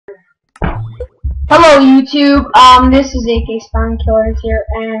Hello YouTube, this is AK Spawn Killers here,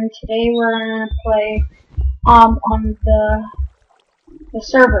 and today we're gonna play, on the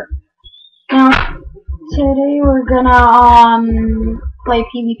server. Now, today we're gonna, play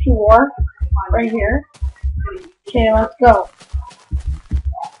PvP War, right here. Okay, let's go.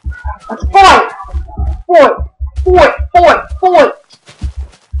 Let's fight! Fight! Fight! Fight! Fight!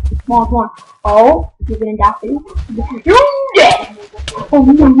 Come on, come on. Oh, you're gonna die too? You're dead! Oh,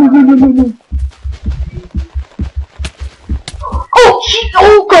 no, no, no, no, no, no. Oh, shit!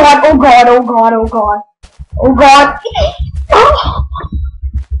 Oh god! Oh god! Oh god! Oh god! Oh god!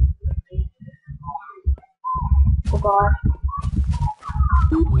 Oh god!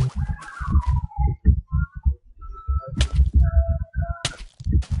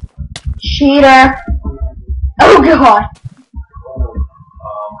 Cheater! Oh god!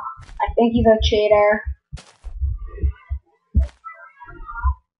 I think he's a cheater.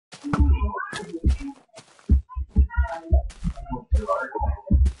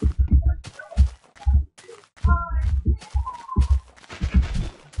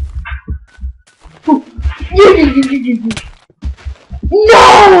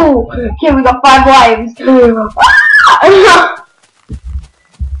 No! Okay, we got 5 lives. Ah!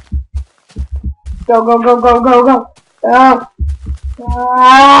 Go, go, go, go, go, go. Go.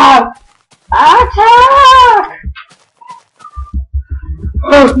 Ah! Attack!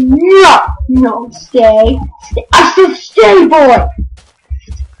 Oh, no! No, stay. Stay. I said stay, boy!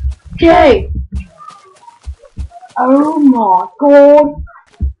 Stay! Oh my god.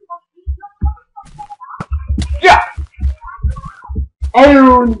 Yeah!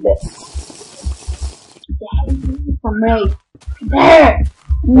 Owned it. For me. There!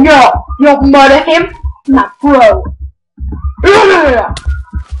 No! You don't murder him? Not bro. No!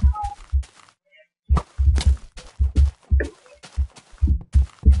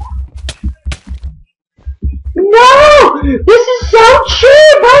 This is so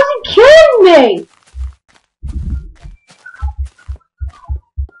cheap! How's he kidding me?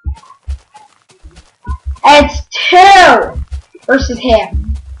 It's 2 versus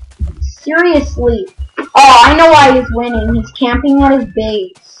him. Seriously. Oh, I know why he's winning. He's camping at his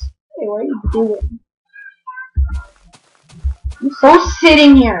base. Hey, what are you doing? I'm so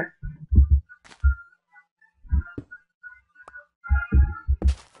sitting here.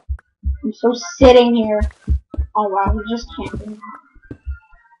 I'm so sitting here. Oh wow, he's just camping.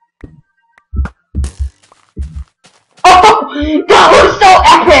 Oh! That was so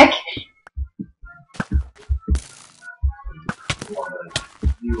epic!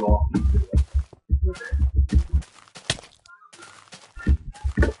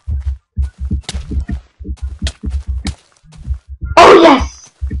 Oh yes!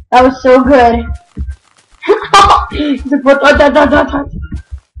 That was so good.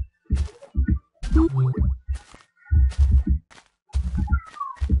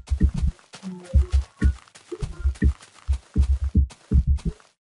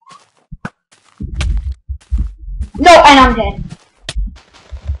 No, and I'm dead.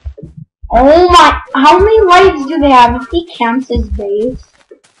 Oh my, how many lives do they have? If he camps his base,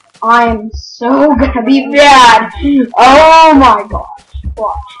 I'm so gonna be bad. Oh my gosh.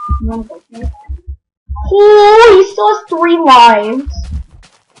 Watch. Oh, he still has 3 lives.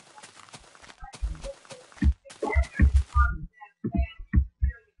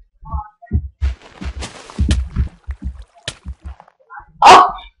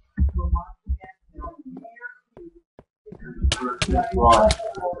 Oh!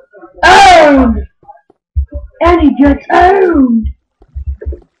 Owned! And he gets owned!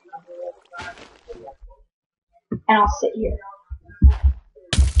 And I'll sit here.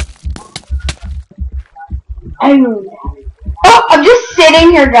 Owned. Oh, I'm just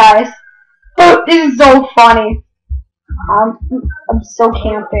sitting here, guys. Oh, this is so funny. I'm so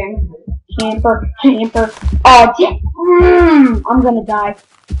camping. Camper. Oh, yeah. I'm gonna die.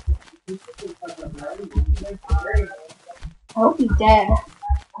 I hope he's dead. I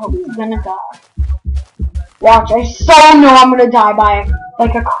hope he's gonna die. Watch, I so know I'm gonna die by,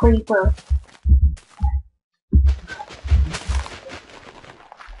 like, a creeper.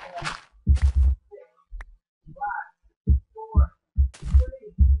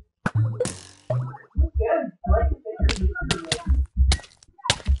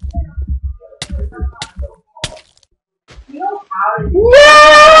 No!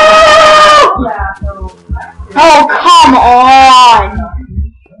 Oh, come on!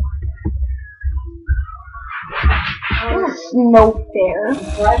 This is no fair.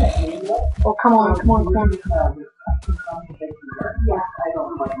 Oh, come on.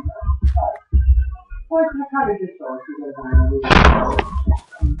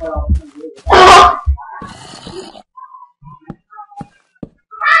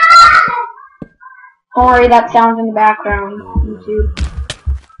 Don't worry, that sounds in the background. YouTube.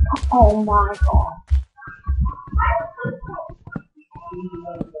 Oh my god.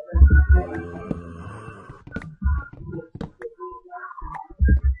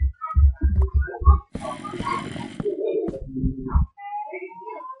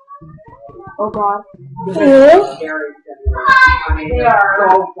 Oh god.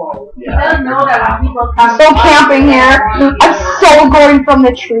 I'm still camping here. I'm so going from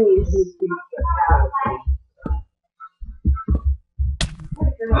the trees.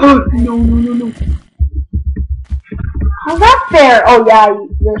 No. How's that fair? Oh yeah,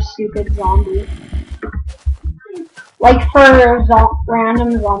 you're a stupid zombie. Like for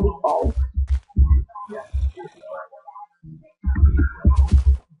random zombie falls.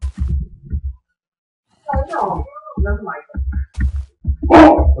 No, doesn't like it.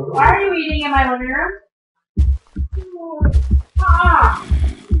 Why are you eating in my living room? Ah!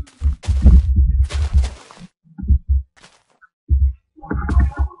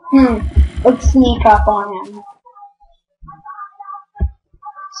 Let's sneak up on him.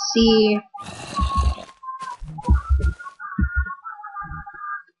 See.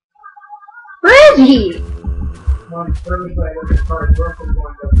 Where is he?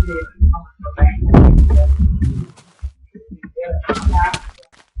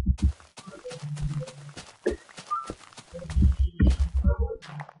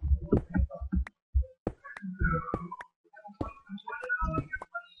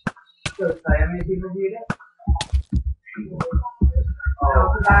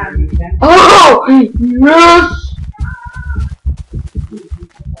 Oh! Yes!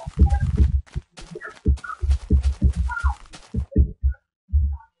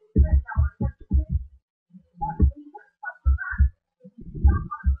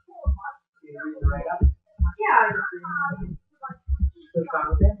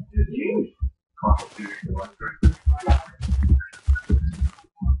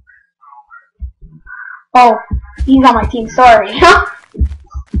 Oh, he's on my team, sorry. That's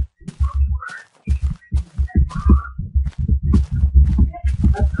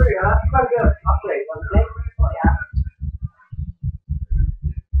pretty, that's quite a good upgrade, wasn't it? Yeah.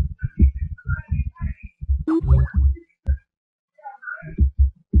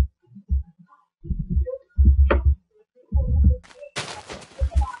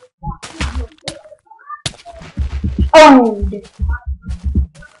 Owned.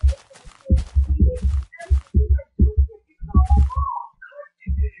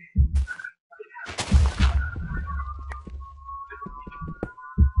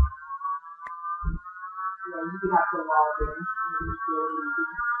 You have to log in.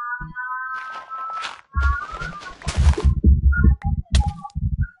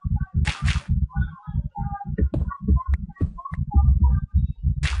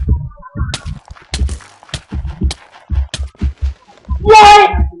 What?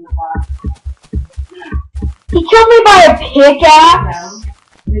 He killed me by a pickaxe?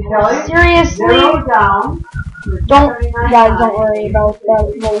 Seriously? Don't, guys, don't worry about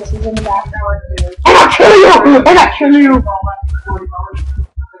the voices in the background. And I kill you! And I kill you!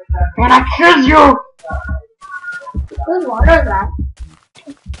 And I kill you! Whose water is that?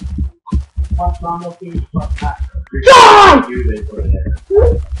 Die!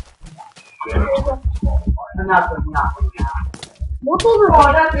 What's over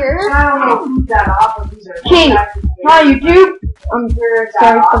water here? Okay, hi YouTube. I'm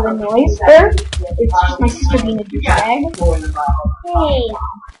sorry for the noise there. It's just my sister being a douchebag. Hey.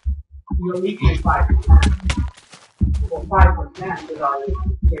 You'll need to 5%. Well, 5% is all you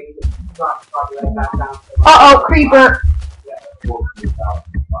can drop probably right back down. Uh-oh, creeper.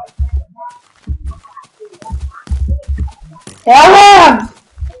 Tell him!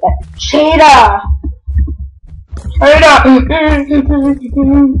 Cheetah! Cheetah!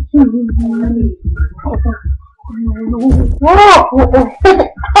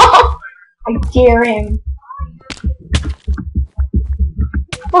 I dare him.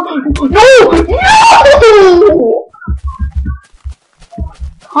 No! No!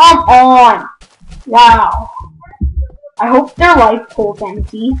 Come on! Wow. I hope their life pool's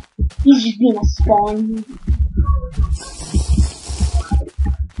empty. He's just being a spawn.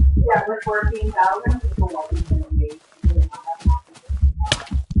 Yeah, with 14,000, people won't be engaged.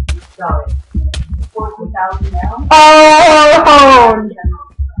 Sorry. 14,000 now? Oh!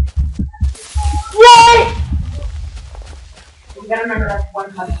 What? You gotta remember that's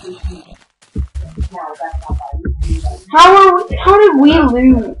 100 people. No, that's not how you do that. How did we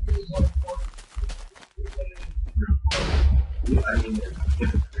lose?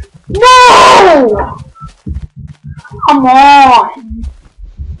 No! Come on.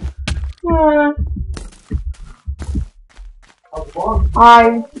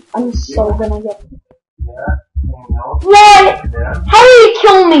 I'm so gonna get. What? How did he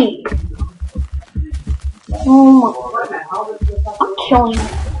kill me? Oh my! I'm killing him.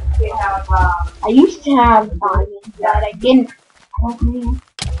 I used to have diamonds, but I didn't. I don't know.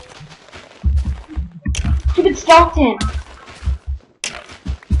 Stupid Stockton.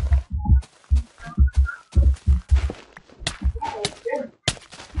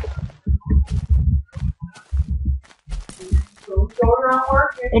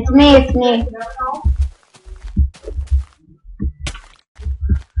 It's me, it's me.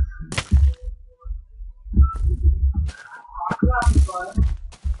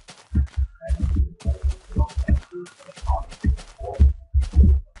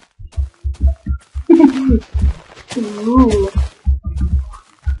 Ooh.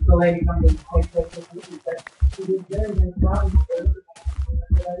 The lady comes in, she was very nice.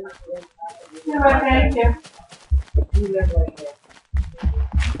 Thank you. You live right there.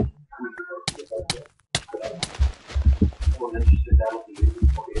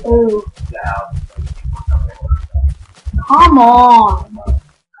 Ooh. Come on.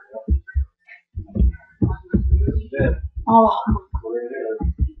 Oh.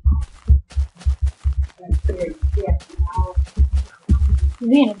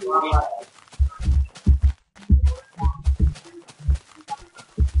 Being a bitch.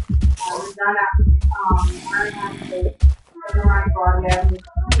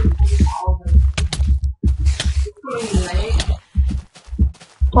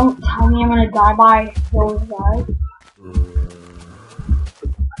 Don't tell me I'm gonna die by those guys.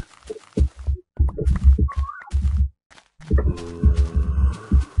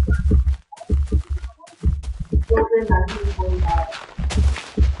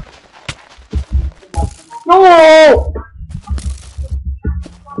 No!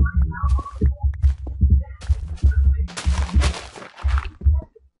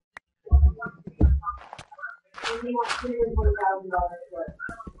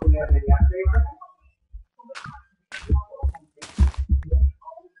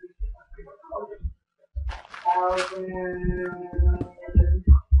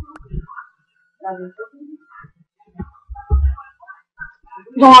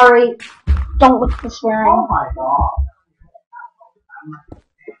 Sorry. Don't look at the swearing. Oh my god.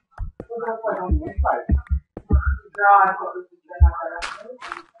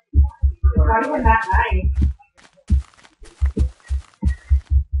 Not even that nice.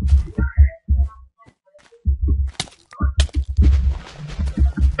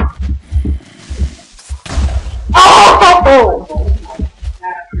 Oh!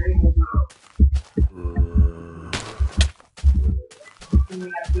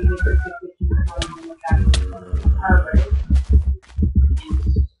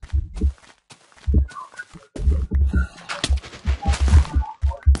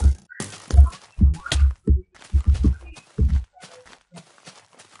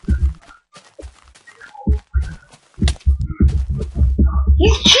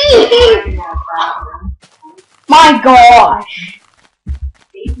 He's cheating! My gosh!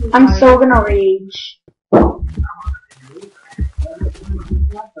 I'm so gonna rage.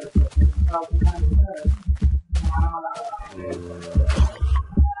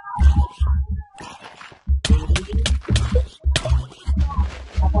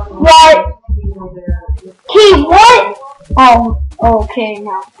 What? Key, what? Oh, okay,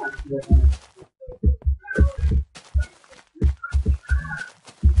 now.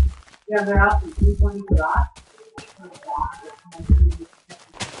 Yeah, they're out to 220 for that.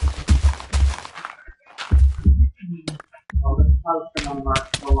 Oh, this house been on the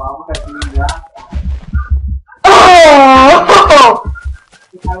market for a while. Look at the grass. Oh!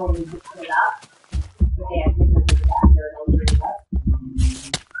 If I want to just put it up, but yeah, I think it's back there and I'll bring it up.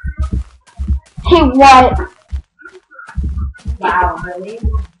 Hey, what? Wow, really?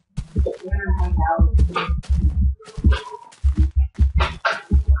 We're gonna hang out.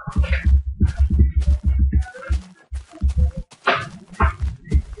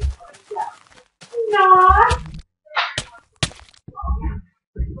 Not.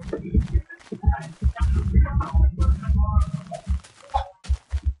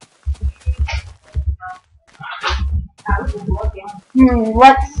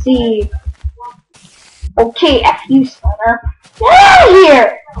 Let's see. Okay, F you, Stunner. Get out of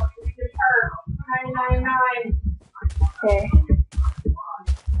here! 999. Okay.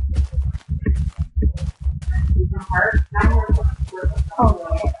 Oh,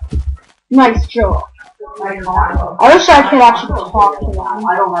 nice joke. I wish I could actually talk to them.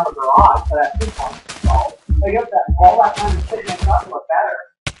 I don't have a garage, but at this point, I got that all that time to sit in my truck look better.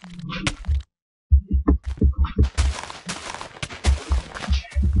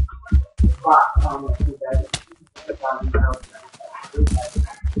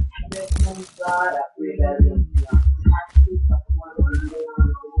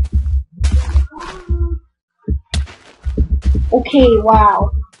 Okay,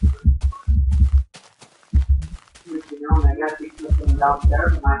 wow.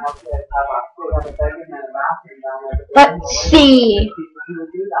 Let's see.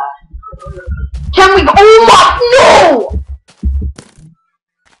 Can we go? Oh my, no!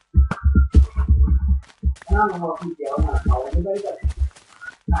 I don't know if he's yelling at anybody, but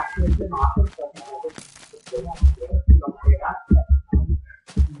actually it's been awesome. So they don't care. They don't care that.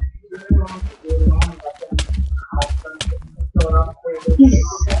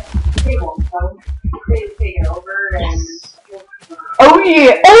 They take it over and oh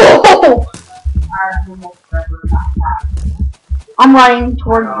yeah! Oh! I'm running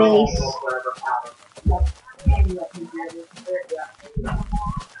toward base.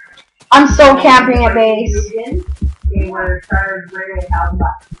 I'm still camping at base. They were charged right at house.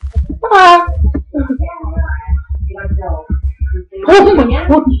 Ah. Oh my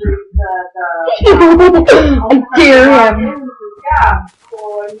god! I dare him. Yeah, so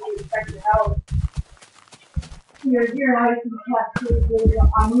you expect to help. You're how you can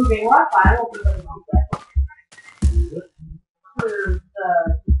I'm moving one file over the for the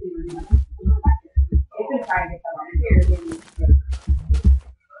they've been trying to come over here.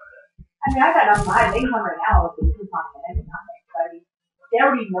 I mean, I got on mine. They come right now. They can talk to anything. But they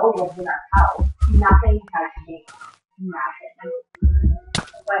already know what's in our house. Nothing has changed. Nothing.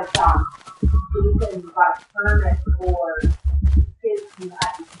 But Jason got a permit for his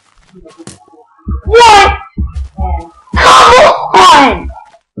What? And come on!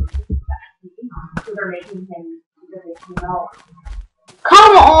 So they're making him know.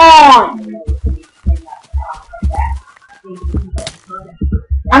 Come on!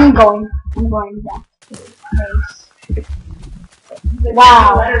 I'm going back to the base.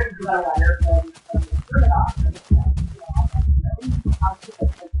 Wow.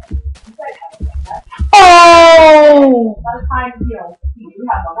 Oh! By the time, you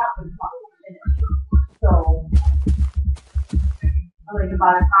have all that was finished. So, I think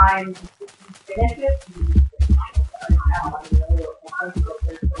by the time you finish it,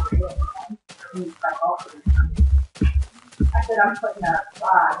 I said I'm putting a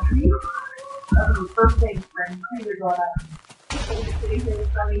tree. That was the first thing when trees are going up. Sitting here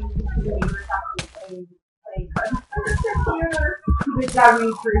studying the neighbors after playing he just got me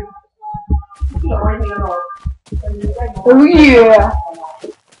trees. Oh yeah!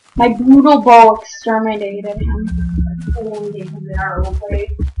 My brutal bow exterminated him. Come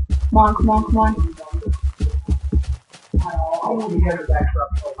on, come on, come on.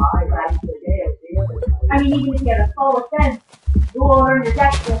 I mean, even if you get a full offense, go over your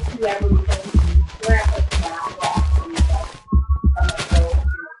deck to see everything. We're at the staff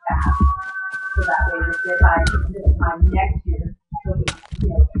so that way, by this time next year, it'll be,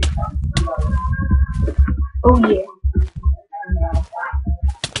 Oh yeah.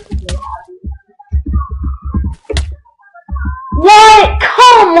 What?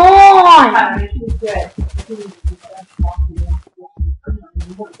 Come on! She's good.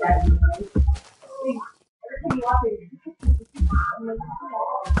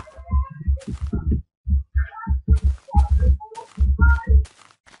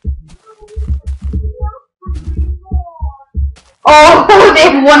 Oh, they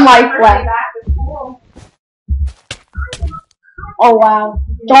have one life left. Oh wow.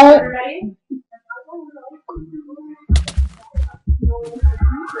 Don't.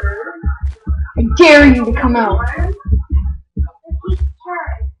 I dare you to come out.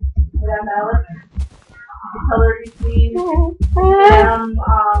 Color between them, yeah,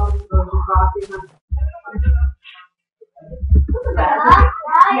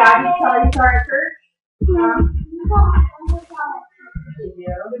 I can tell you sorry, Kurt.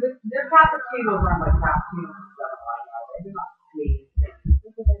 Their cappuccinos are like cappuccinos and stuff like that. They're not sweet.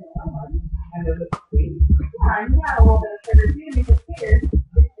 And they're just sweet. Yeah, and you had a little bit of sugar too because here,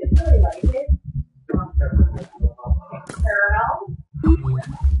 it's really like it. Caramel.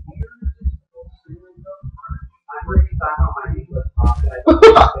 I'm reaching back on my English talk.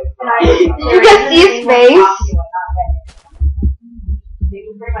 You guys see his face? They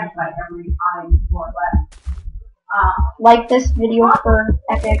can pretty much like every time more or less. Like this video for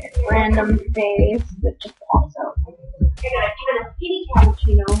epic random phase that just pops out. Even a skinny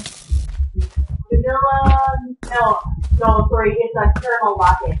cappuccino. Vanilla, no, sorry, it's a caramel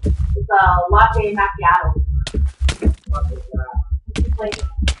latte. It's a latte macchiato. It's like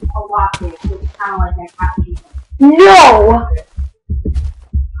a latte, so it's kind of like a cappuccino. No!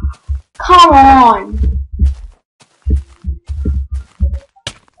 Come on.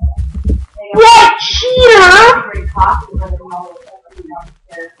 What, cheater?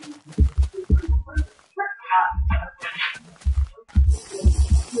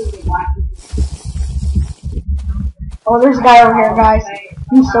 Oh, there's a guy over here, guys.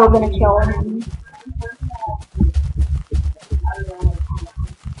 I'm so gonna kill him.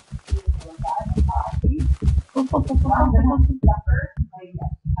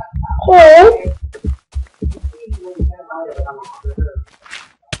 Oh!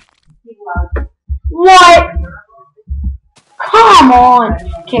 What? Come on!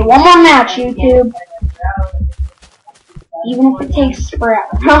 Okay, one more match, YouTube. Even if it takes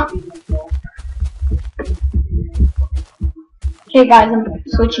forever. Okay, guys, I'm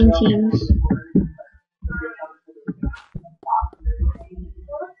switching teams.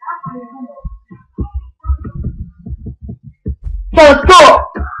 Okay, let's go!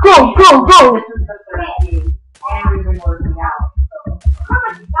 Go, go, go!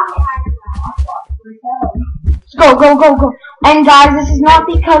 Let's go, go, go, go. And guys, this is not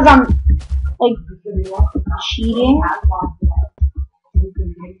because I'm, like, cheating.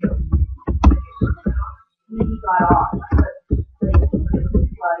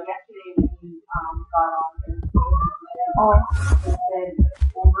 Oh.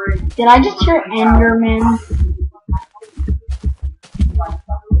 Did I just hear Enderman?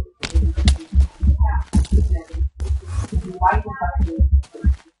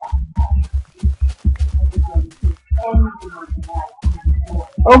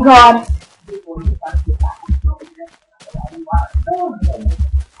 Oh God.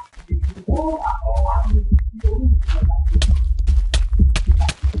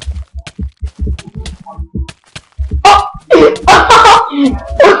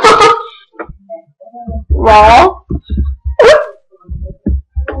 Well.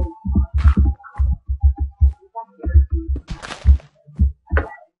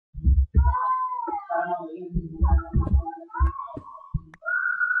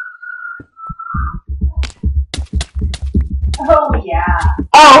 Oh yeah.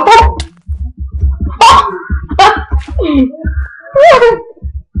 Oh.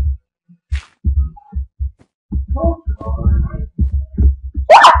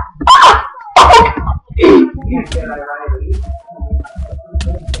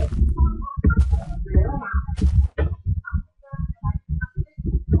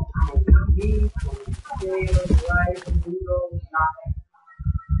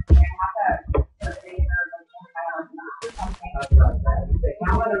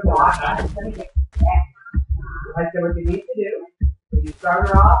 I said, what you need to do is you start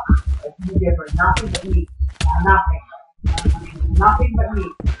her off, you give her nothing but meat. Nothing but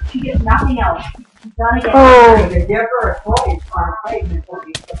meat. She gets nothing else. She's gonna get nothing. You give her a choice on a plate before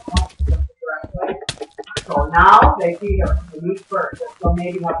you put the rest plate. So now they feed her the meat first. So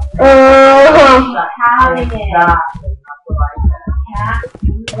maybe have to having it. Exactly. That's what I said. Can't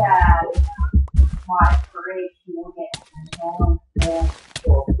do that. My great, she will get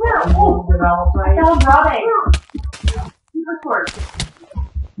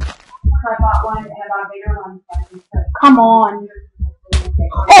Come on.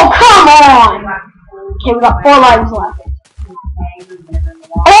 Oh, come on! Okay, we got 4 lives left.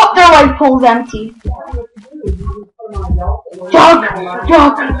 Oh, their life pool's empty. Duck!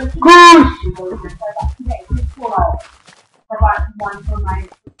 Duck! Goose!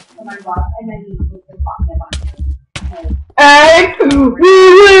 And we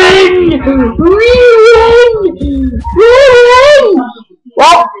win! We win! We win!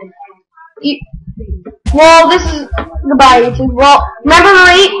 Well, this is goodbye, YouTube. Well, remember to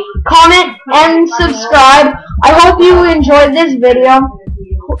rate, comment, and subscribe. I hope you enjoyed this video.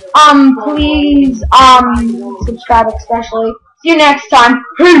 Please, subscribe especially. See you next time.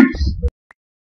 Peace!